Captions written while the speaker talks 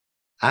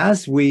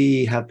as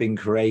we have been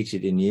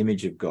created in the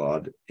image of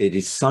God, it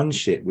is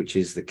sonship which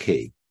is the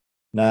key.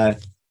 Now,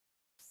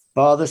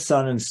 Father,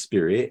 Son, and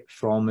Spirit,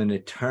 from an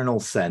eternal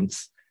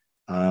sense,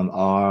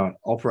 are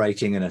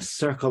operating in a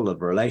circle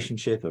of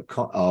relationship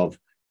of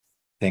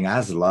thing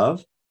as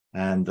love,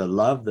 and the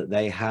love that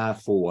they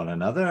have for one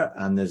another.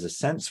 And there's a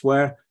sense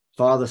where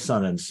Father,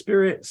 Son, and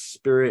Spirit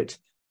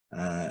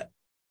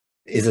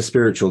is a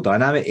spiritual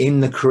dynamic in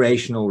the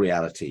creational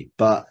reality.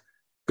 But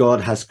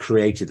God has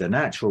created the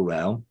natural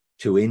realm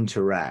to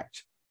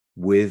interact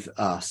with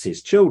us,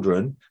 his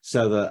children,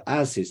 so that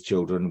as his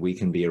children, we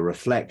can be a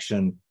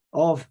reflection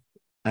of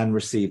and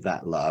receive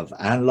that love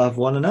and love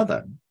one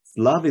another.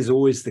 Love is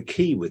always the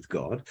key with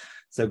God.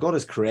 So God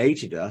has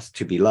created us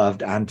to be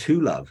loved and to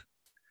love.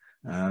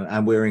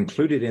 And we're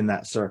included in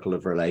that circle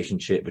of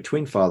relationship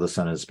between Father,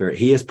 Son, and Spirit.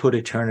 He has put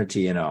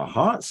eternity in our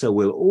hearts, so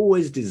we'll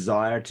always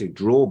desire to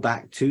draw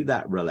back to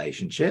that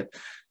relationship.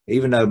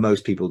 Even though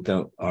most people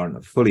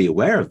aren't fully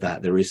aware of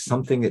that, there is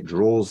something that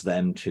draws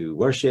them to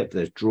worship,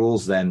 that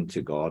draws them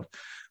to God,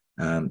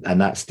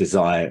 and that's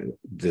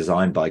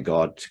designed by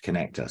God to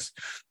connect us.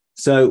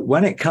 So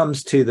when it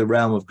comes to the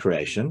realm of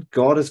creation,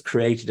 God has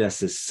created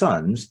us as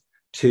sons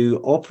to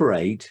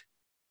operate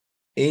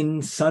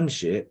in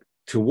sonship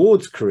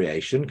towards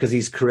creation, because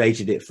he's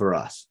created it for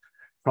us.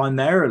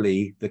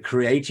 Primarily, the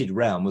created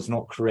realm was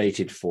not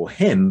created for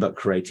him, but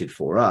created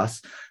for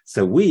us.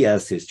 So we,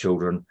 as his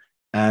children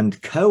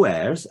and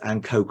co-heirs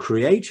and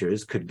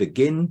co-creators, could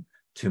begin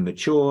to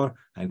mature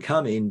and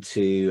come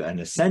into an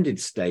ascended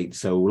state.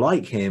 So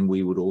like him,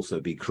 we would also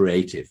be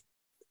creative.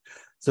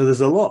 So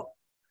there's a lot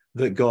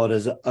that God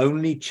has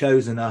only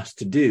chosen us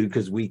to do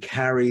because we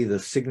carry the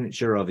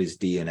signature of his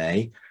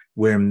DNA.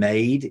 We're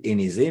made in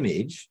his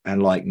image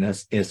and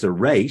likeness. It's a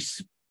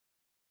race.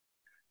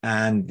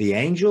 And the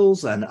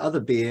angels and other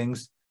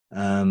beings,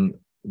 the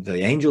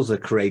angels are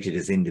created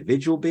as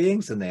individual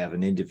beings, and they have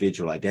an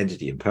individual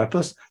identity and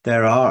purpose.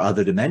 There are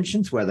other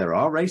dimensions where there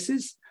are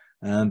races,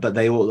 but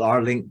they all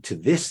are linked to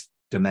this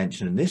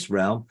dimension in this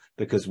realm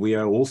because we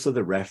are also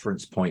the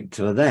reference point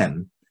to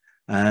them.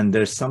 And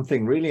there's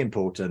something really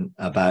important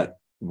about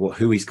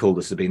who he's called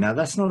us to be. Now,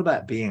 that's not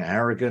about being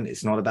arrogant.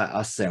 It's not about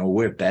us saying, well,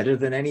 we're better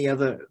than any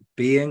other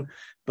being,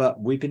 but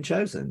we've been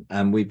chosen,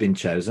 and we've been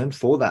chosen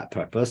for that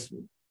purpose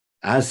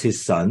as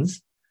his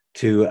sons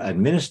to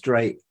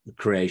administrate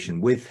creation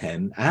with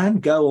him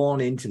and go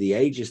on into the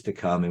ages to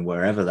come and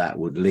wherever that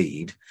would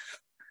lead.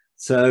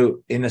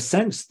 So in a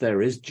sense,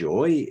 there is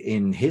joy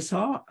in his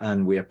heart,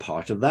 and we are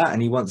part of that.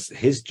 And he wants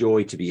his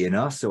joy to be in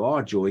us, so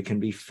our joy can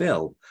be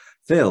filled.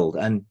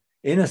 And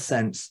in a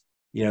sense,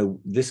 you know,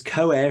 this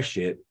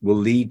co-heirship will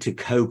lead to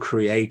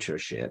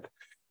co-creatorship.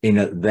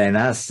 Then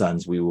as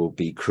sons, we will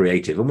be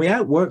creative. And we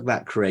outwork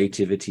that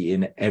creativity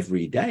in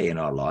every day in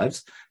our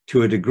lives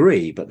to a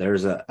degree, but there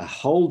is a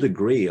whole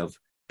degree of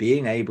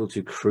being able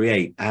to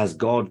create as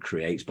God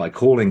creates by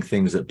calling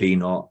things that be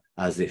not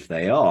as if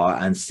they are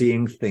and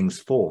seeing things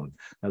form.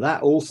 Now,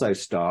 that also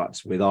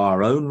starts with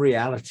our own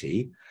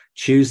reality,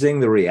 choosing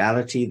the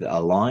reality that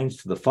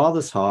aligns to the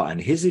Father's heart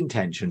and his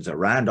intentions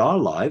around our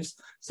lives.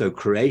 So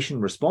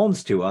creation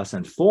responds to us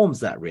and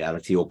forms that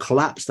reality, or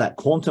collapse that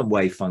quantum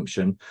wave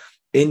function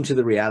into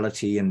the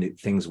reality and the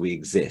things we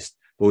exist.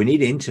 But we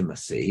need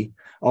intimacy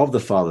of the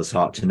Father's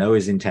heart to know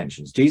his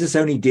intentions. Jesus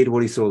only did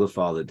what he saw the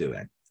Father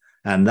doing.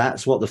 And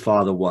that's what the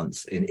Father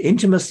wants, in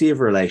intimacy of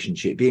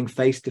relationship, being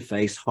face to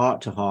face,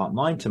 heart to heart,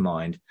 mind to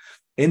mind,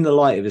 in the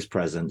light of his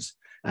presence.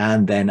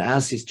 And then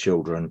as his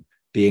children,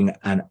 being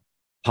an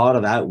part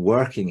of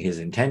outworking his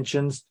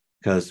intentions,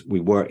 because we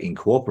work in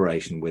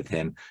cooperation with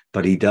him.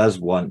 But he does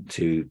want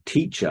to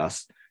teach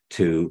us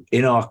to,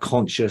 in our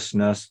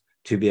consciousness,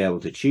 to be able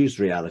to choose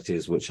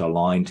realities which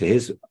align to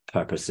his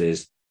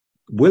purposes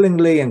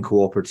willingly and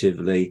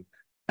cooperatively,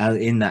 and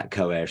in that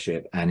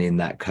co-heirship and in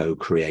that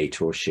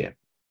co-creatorship.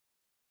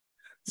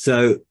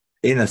 So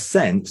in a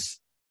sense,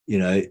 you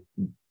know,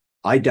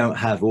 I don't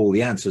have all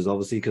the answers,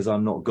 obviously, because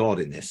I'm not God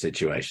in this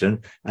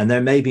situation. And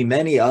there may be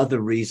many other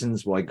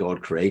reasons why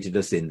God created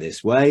us in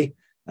this way,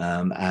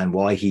 and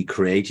why he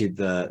created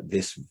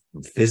this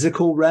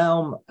physical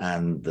realm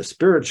and the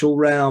spiritual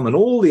realm and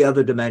all the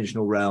other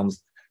dimensional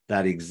realms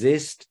that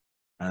exist.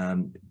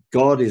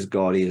 God is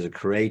God. He is a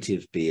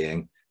creative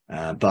being.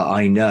 But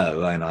I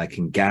know, and I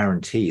can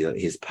guarantee, that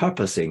his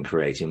purpose in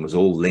creating was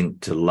all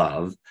linked to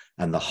love,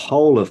 and the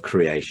whole of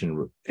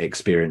creation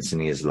experiencing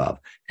his love.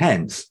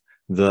 Hence,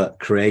 the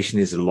creation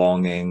is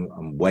longing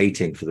and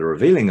waiting for the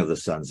revealing of the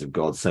sons of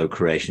God, so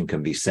creation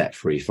can be set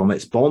free from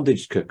its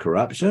bondage to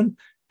corruption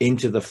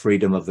into the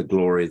freedom of the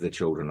glory of the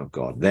children of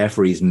God.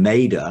 Therefore, he's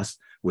made us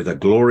with a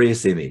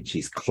glorious image.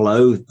 He's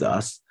clothed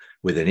us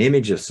with an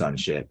image of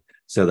sonship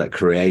so that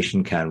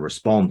creation can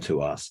respond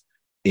to us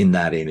in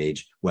that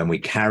image when we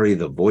carry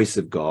the voice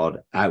of God,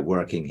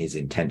 outworking his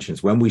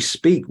intentions. When we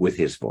speak with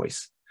his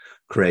voice,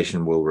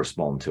 creation will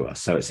respond to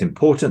us. So it's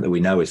important that we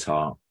know his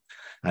heart,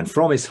 and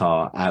from his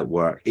heart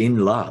outwork in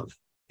love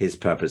his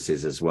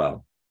purposes as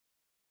well.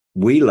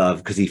 We love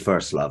because he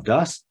first loved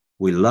us.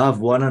 We love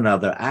one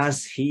another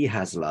as he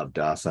has loved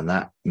us. And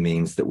that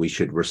means that we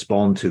should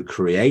respond to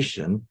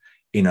creation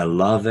in a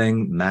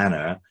loving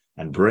manner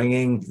and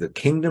bringing the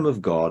kingdom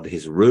of God,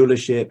 his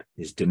rulership,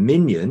 his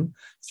dominion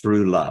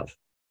through love,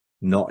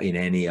 not in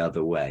any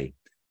other way.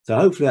 So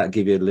hopefully that'll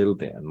give you a little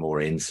bit more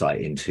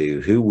insight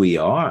into who we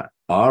are,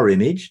 our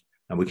image.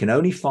 And we can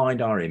only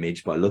find our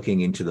image by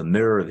looking into the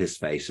mirror of his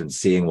face and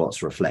seeing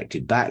what's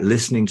reflected back,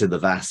 listening to the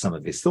vast sum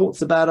of his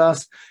thoughts about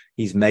us.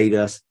 He's made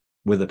us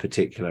with a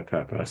particular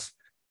purpose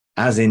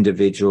as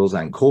individuals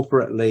and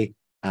corporately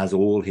as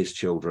all his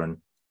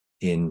children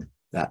in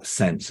that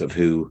sense of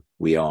who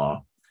we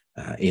are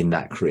in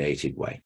that created way.